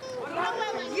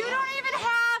 You don't even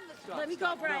have... Let me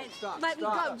go, Brian. Let me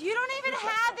go. You don't even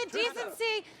have the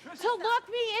decency to look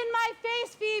me in my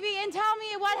face, Phoebe, and tell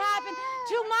me what happened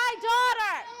to my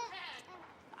daughter.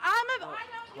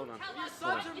 Hold on.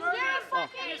 You're a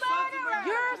fucking murderer.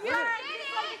 You're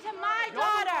something to my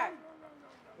daughter.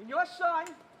 And your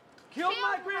son killed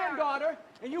my granddaughter,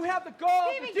 and you have the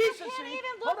gall and the decency. You can't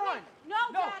even look Hold on. me.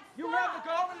 No, Dad, you have the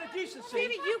gall and the decency.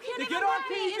 Phoebe, you can't to even get on look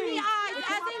me in TV the eyes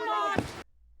as a mom.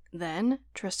 Then,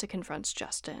 Trista confronts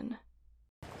Justin.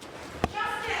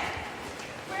 Justin!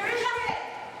 Where is it?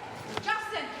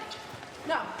 Justin!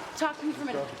 No, talk to me for a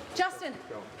minute. Justin!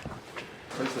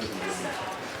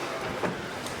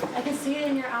 I can see it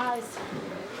in your eyes.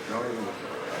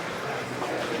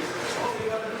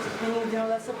 And you know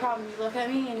that's the problem. You look at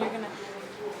me and you're gonna...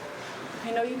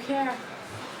 I know you care.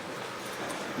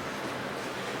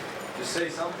 Just say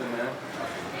something, man.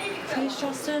 Please,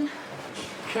 Justin.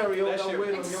 Carry on that weight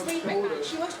on your shoulders.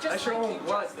 She looks just like you,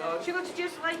 what, dog? She looks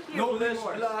just like you. No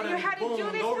remorse. You had to do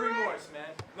this no to her? remorse,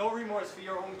 man. No remorse for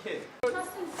your own kid.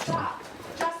 Justin, stop.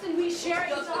 Justin, we share a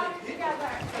dog together.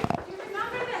 Do you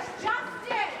remember this?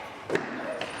 Justin!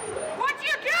 What'd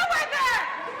you do with her?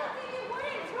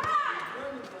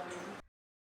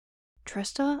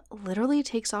 Trista literally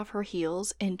takes off her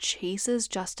heels and chases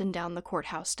Justin down the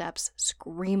courthouse steps,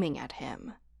 screaming at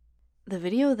him. The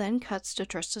video then cuts to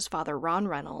Trista's father, Ron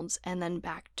Reynolds, and then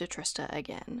back to Trista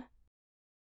again.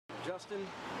 Justin,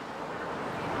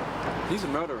 he's a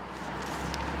murderer.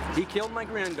 He killed my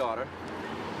granddaughter.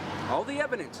 All the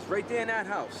evidence is right there in that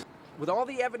house. With all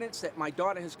the evidence that my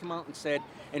daughter has come out and said,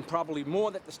 and probably more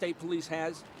that the state police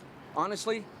has,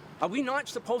 honestly, are we not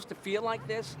supposed to feel like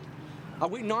this? Are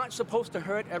we not supposed to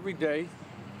hurt every day?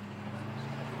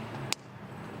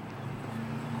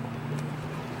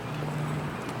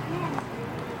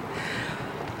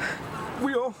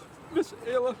 We all miss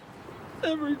Ayla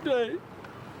every day.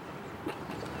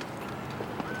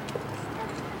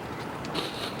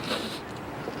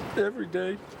 Every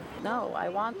day. No, I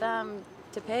want them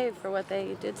to pay for what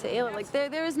they did to Ayla. Like,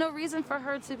 there is no reason for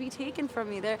her to be taken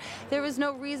from me. There was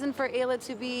no reason for Ayla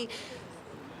to be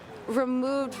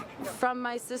removed from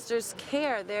my sister's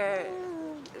care.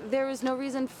 There was no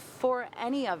reason for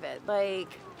any of it. Like,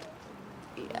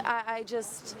 I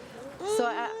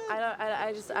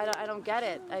don't get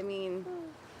it. I mean,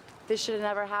 this should have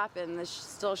never happened. This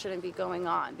still shouldn't be going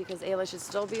on because Ayla should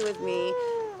still be with me.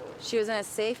 She was in a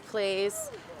safe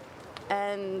place,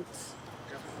 and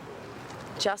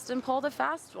Justin pulled a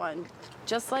fast one,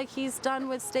 just like he's done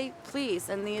with state police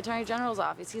and the Attorney General's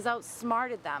office. He's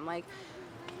outsmarted them. Like,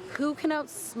 who can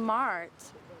outsmart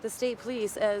the state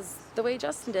police as the way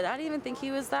Justin did? I didn't even think he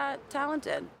was that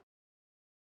talented.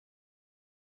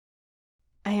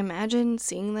 I imagine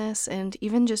seeing this and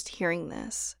even just hearing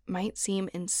this might seem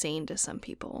insane to some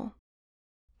people.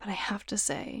 But I have to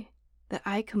say that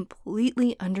I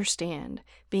completely understand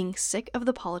being sick of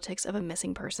the politics of a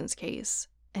missing persons case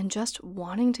and just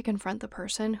wanting to confront the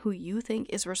person who you think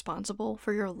is responsible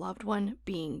for your loved one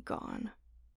being gone.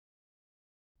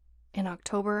 In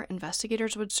October,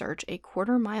 investigators would search a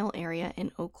quarter-mile area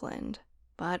in Oakland,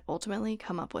 but ultimately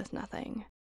come up with nothing.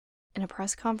 In a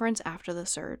press conference after the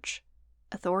search,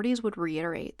 authorities would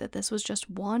reiterate that this was just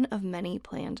one of many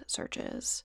planned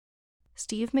searches.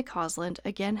 Steve McCausland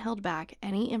again held back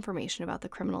any information about the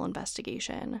criminal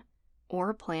investigation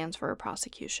or plans for a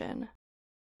prosecution.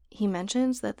 He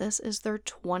mentions that this is their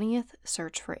 20th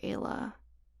search for Ayla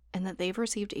and that they've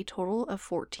received a total of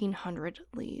 1,400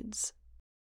 leads.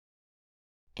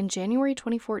 In January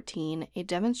 2014, a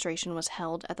demonstration was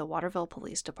held at the Waterville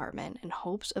Police Department in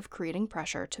hopes of creating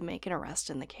pressure to make an arrest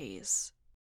in the case.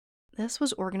 This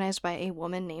was organized by a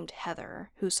woman named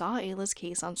Heather, who saw Ayla's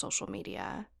case on social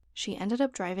media. She ended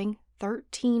up driving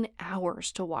 13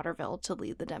 hours to Waterville to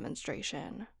lead the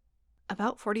demonstration.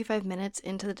 About 45 minutes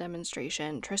into the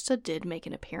demonstration, Trista did make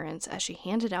an appearance as she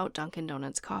handed out Dunkin'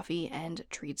 Donuts coffee and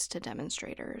treats to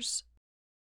demonstrators.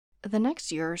 The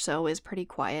next year or so is pretty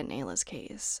quiet in Ayla's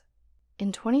case.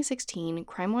 In 2016,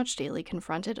 Crime Watch Daily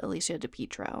confronted Alicia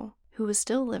DiPietro, who was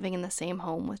still living in the same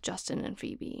home with Justin and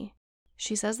Phoebe.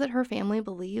 She says that her family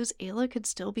believes Ayla could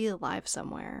still be alive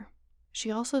somewhere. She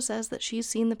also says that she's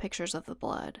seen the pictures of the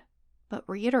blood, but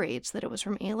reiterates that it was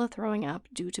from Ayla throwing up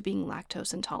due to being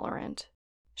lactose intolerant.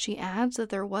 She adds that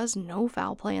there was no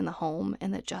foul play in the home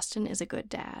and that Justin is a good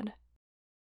dad.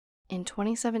 In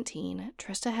 2017,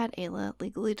 Trista had Ayla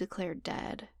legally declared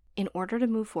dead in order to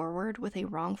move forward with a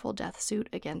wrongful death suit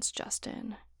against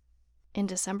Justin. In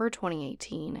December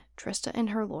 2018, Trista and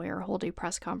her lawyer hold a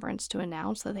press conference to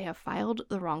announce that they have filed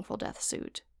the wrongful death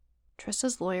suit.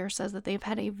 Trista's lawyer says that they've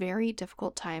had a very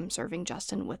difficult time serving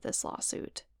Justin with this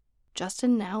lawsuit.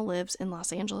 Justin now lives in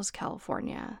Los Angeles,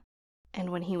 California, and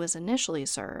when he was initially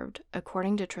served,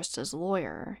 according to Trista's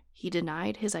lawyer, he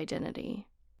denied his identity.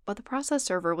 But the process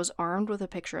server was armed with a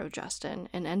picture of Justin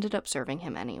and ended up serving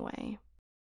him anyway.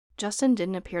 Justin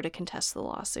didn't appear to contest the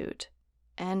lawsuit,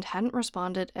 and hadn't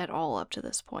responded at all up to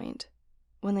this point.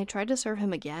 When they tried to serve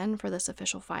him again for this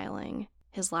official filing,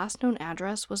 his last known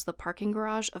address was the parking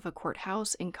garage of a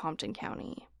courthouse in Compton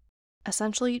County.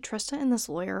 Essentially, Trista and this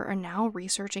lawyer are now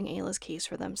researching Ayla's case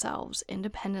for themselves,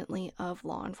 independently of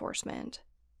law enforcement.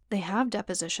 They have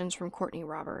depositions from Courtney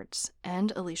Roberts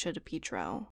and Alicia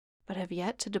DiPietro, but have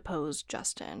yet to depose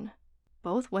Justin.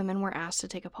 Both women were asked to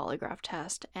take a polygraph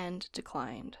test and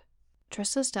declined.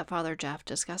 Trista's stepfather, Jeff,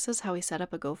 discusses how he set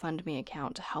up a GoFundMe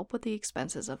account to help with the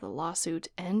expenses of the lawsuit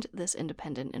and this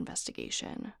independent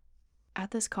investigation.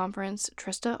 At this conference,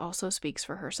 Trista also speaks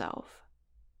for herself.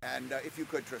 And if you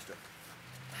could, Trista,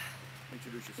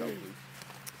 introduce yourself,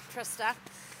 please. Trista,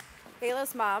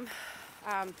 Ayla's mom.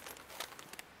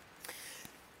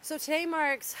 So today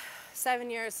marks 7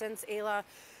 years since Ayla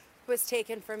was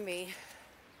taken from me.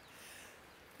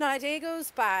 Not a day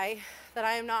goes by that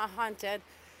I am not haunted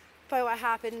by what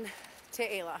happened to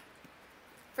Ayla.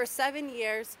 For 7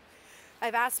 years,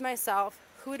 I've asked myself,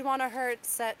 who would want to hurt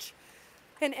such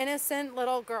an innocent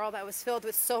little girl that was filled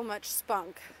with so much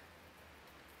spunk?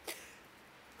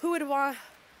 Who would want...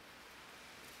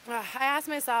 I asked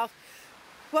myself,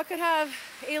 what could have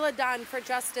Ayla done for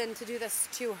Justin to do this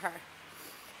to her?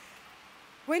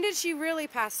 When did she really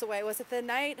pass away? Was it the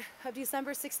night of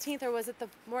December 16th or was it the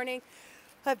morning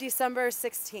of December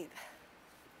 16th?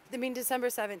 December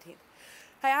 17th.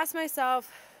 I asked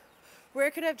myself, where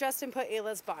could have Justin put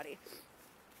Ayla's body?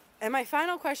 And my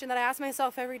final question that I ask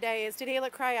myself every day is, did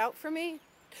Ayla cry out for me?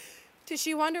 Did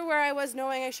she wonder where I was,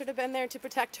 knowing I should have been there to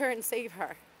protect her and save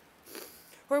her?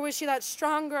 Or was she that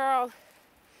strong girl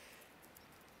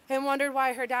and wondered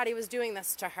why her daddy was doing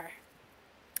this to her?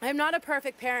 I'm not a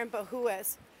perfect parent, but who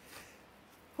is?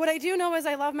 What I do know is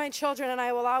I love my children and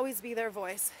I will always be their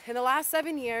voice. In the last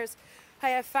 7 years, I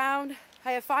have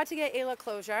fought to get Ayla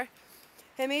closure,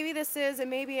 and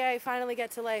maybe I finally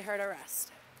get to lay her to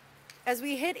rest. As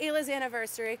we hit Ayla's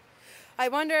anniversary, I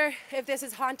wonder if this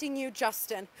is haunting you,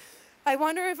 Justin. I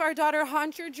wonder if our daughter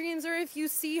haunts your dreams, or if you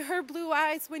see her blue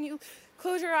eyes when you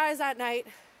close your eyes at night.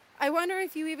 I wonder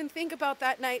if you even think about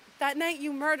that night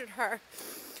you murdered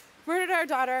our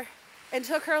daughter, and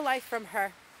took her life from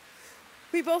her.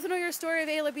 We both know your story of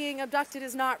Ayla being abducted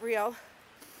is not real.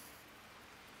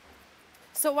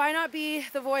 So why not be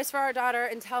the voice for our daughter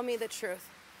and tell me the truth?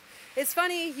 It's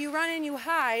funny, you run and you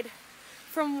hide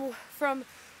from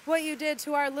what you did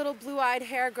to our little blue-eyed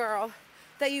hair girl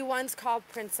that you once called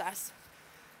Princess.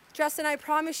 Justin, I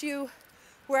promise you,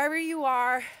 wherever you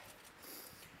are,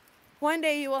 one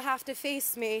day you will have to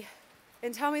face me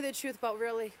and tell me the truth about what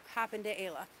really happened to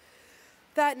Ayla.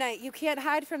 That night, you can't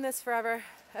hide from this forever.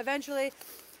 Eventually,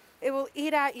 it will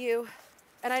eat at you,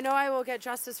 and I know I will get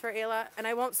justice for Ayla, and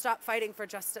I won't stop fighting for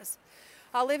justice.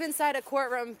 I'll live inside a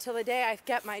courtroom till the day I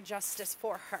get my justice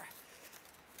for her.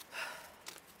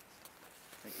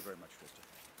 Thank you very much, Trista.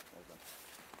 Well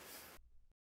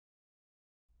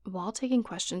done. While taking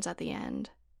questions at the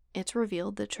end, it's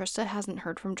revealed that Trista hasn't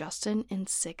heard from Justin in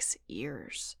 6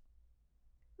 years.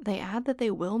 They add that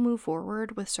they will move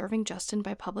forward with serving Justin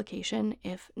by publication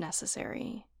if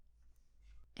necessary.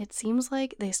 It seems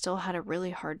like they still had a really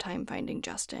hard time finding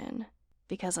Justin,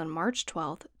 because on March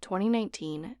 12th,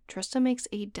 2019, Trista makes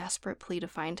a desperate plea to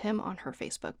find him on her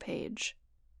Facebook page.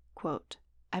 Quote,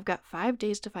 "I've got 5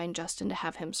 days to find Justin to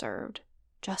have him served.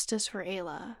 Justice for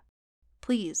Ayla.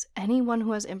 Please, anyone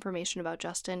who has information about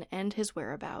Justin and his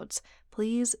whereabouts,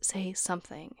 please say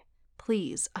something.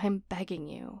 Please, I'm begging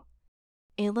you.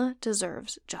 Ayla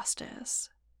deserves justice."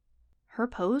 Her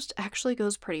post actually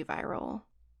goes pretty viral.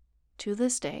 To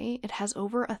this day, it has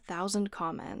over 1,000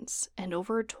 comments and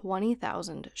over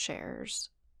 20,000 shares.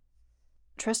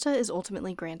 Trista is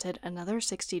ultimately granted another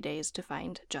 60 days to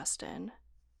find Justin.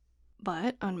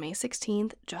 But on May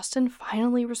 16th, Justin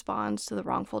finally responds to the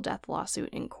wrongful death lawsuit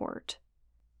in court.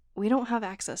 We don't have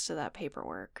access to that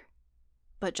paperwork.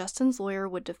 But Justin's lawyer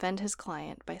would defend his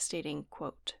client by stating,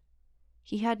 quote,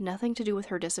 "He had nothing to do with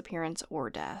her disappearance or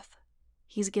death.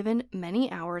 He's given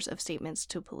many hours of statements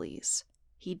to police.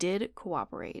 He did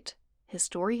cooperate. His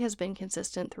story has been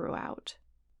consistent throughout.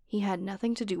 He had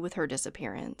nothing to do with her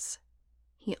disappearance.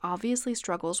 He obviously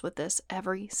struggles with this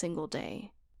every single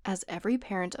day, as every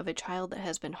parent of a child that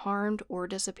has been harmed or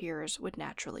disappears would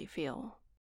naturally feel."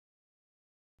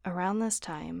 Around this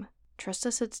time,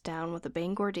 Trista sits down with the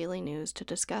Bangor Daily News to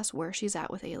discuss where she's at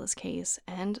with Ayla's case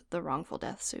and the wrongful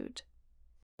death suit.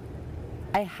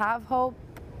 I have hope,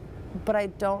 but I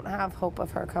don't have hope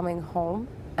of her coming home,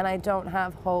 and I don't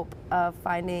have hope of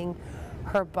finding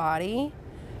her body,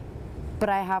 but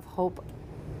I have hope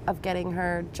of getting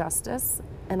her justice,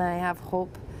 and I have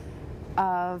hope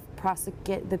of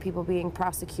the people being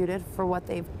prosecuted for what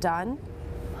they've done.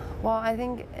 Well, I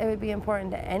think it would be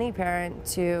important to any parent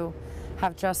to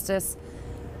have justice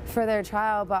for their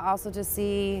child, but also to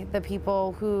see the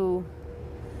people who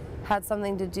had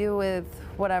something to do with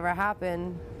whatever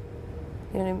happened,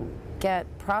 get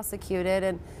prosecuted.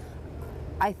 And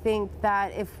I think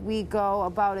that if we go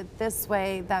about it this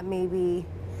way, that maybe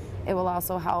it will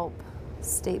also help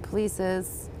state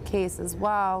police's case as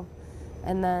well,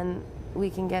 and then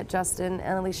we can get Justin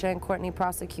and Alicia and Courtney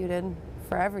prosecuted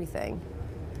for everything.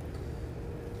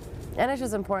 And it's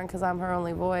just important because I'm her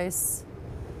only voice.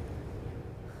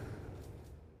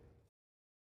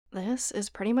 This is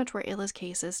pretty much where Ayla's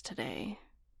case is today.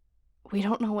 We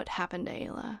don't know what happened to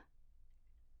Ayla,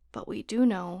 but we do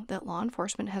know that law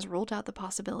enforcement has ruled out the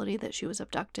possibility that she was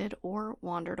abducted or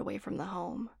wandered away from the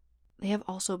home. They have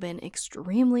also been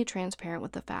extremely transparent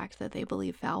with the fact that they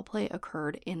believe foul play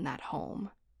occurred in that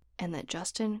home, and that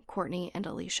Justin, Courtney, and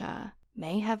Alicia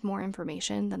may have more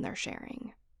information than they're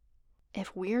sharing.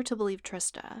 If we're to believe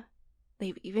Trista,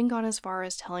 they've even gone as far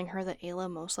as telling her that Ayla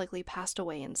most likely passed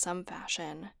away in some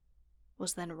fashion,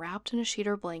 was then wrapped in a sheet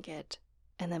or blanket,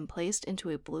 and then placed into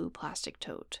a blue plastic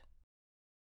tote.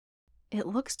 It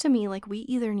looks to me like we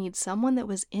either need someone that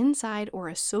was inside or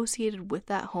associated with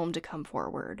that home to come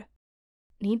forward,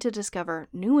 need to discover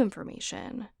new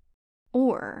information,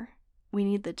 or we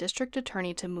need the district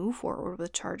attorney to move forward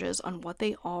with charges on what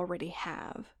they already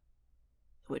have.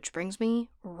 Which brings me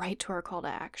right to our call to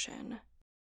action.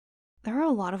 There are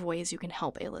a lot of ways you can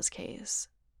help Ayla's case.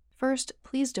 First,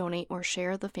 please donate or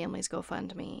share the family's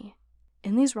GoFundMe.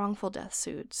 In these wrongful death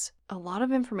suits, a lot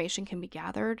of information can be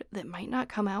gathered that might not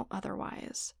come out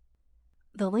otherwise.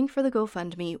 The link for the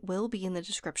GoFundMe will be in the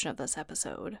description of this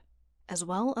episode, as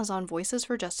well as on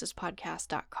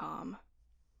voicesforjusticepodcast.com.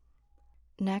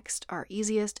 Next, our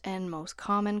easiest and most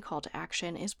common call to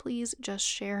action is please just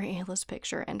share Ayla's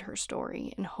picture and her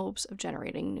story in hopes of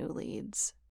generating new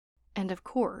leads. And of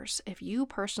course, if you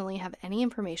personally have any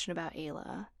information about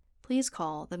Ayla, please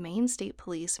call the Maine State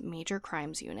Police Major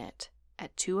Crimes Unit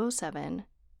at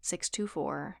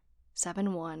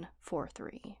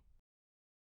 207-624-7143.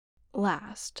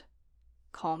 Last,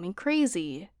 call me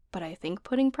crazy, but I think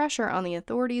putting pressure on the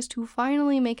authorities to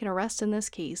finally make an arrest in this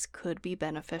case could be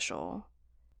beneficial.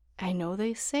 I know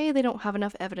they say they don't have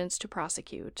enough evidence to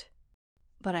prosecute,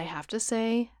 but I have to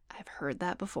say, I've heard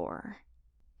that before.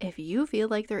 If you feel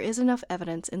like there is enough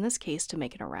evidence in this case to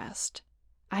make an arrest,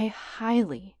 I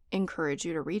highly encourage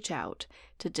you to reach out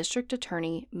to District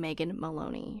Attorney Megan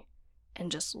Maloney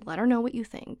and just let her know what you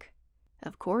think.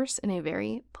 Of course, in a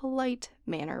very polite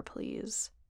manner,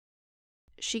 please.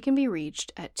 She can be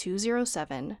reached at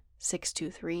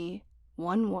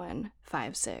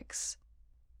 207-623-1156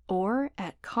 or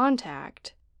at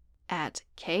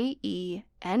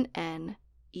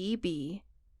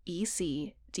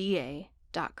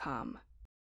contact@KENNEBECDA.com.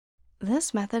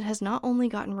 This method has not only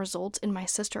gotten results in my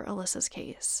sister Alyssa's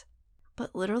case,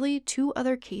 but literally 2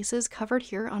 other cases covered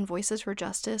here on Voices for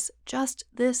Justice just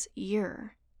this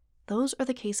year. Those are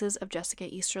the cases of Jessica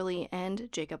Easterly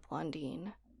and Jacob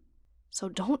Blondin. So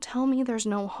don't tell me there's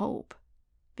no hope,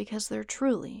 because there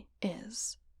truly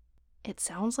is. It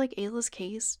sounds like Ayla's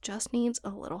case just needs a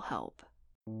little help.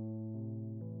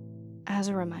 As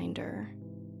a reminder,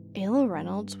 Ayla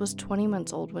Reynolds was 20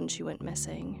 months old when she went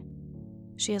missing.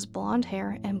 She has blonde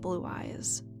hair and blue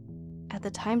eyes. At the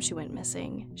time she went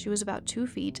missing, she was about 2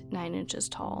 feet 9 inches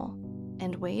tall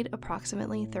and weighed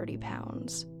approximately 30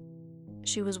 pounds.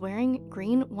 She was wearing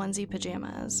green onesie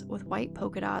pajamas with white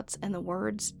polka dots and the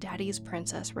words "Daddy's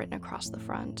Princess" written across the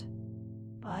front.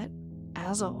 But,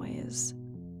 as always,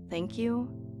 thank you,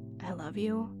 I love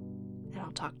you, and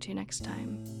I'll talk to you next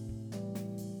time.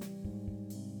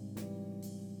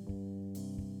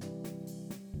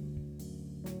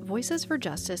 Voices for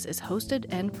Justice is hosted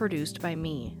and produced by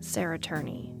me, Sarah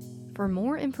Turney. For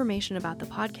more information about the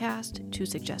podcast, to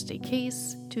suggest a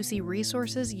case, to see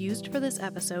resources used for this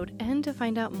episode, and to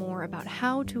find out more about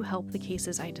how to help the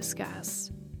cases I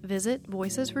discuss, visit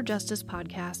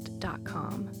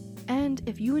voicesforjusticepodcast.com. And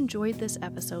if you enjoyed this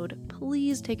episode,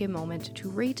 please take a moment to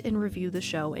rate and review the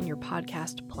show in your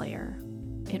podcast player.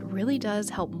 It really does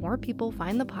help more people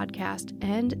find the podcast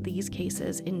and these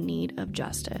cases in need of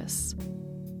justice.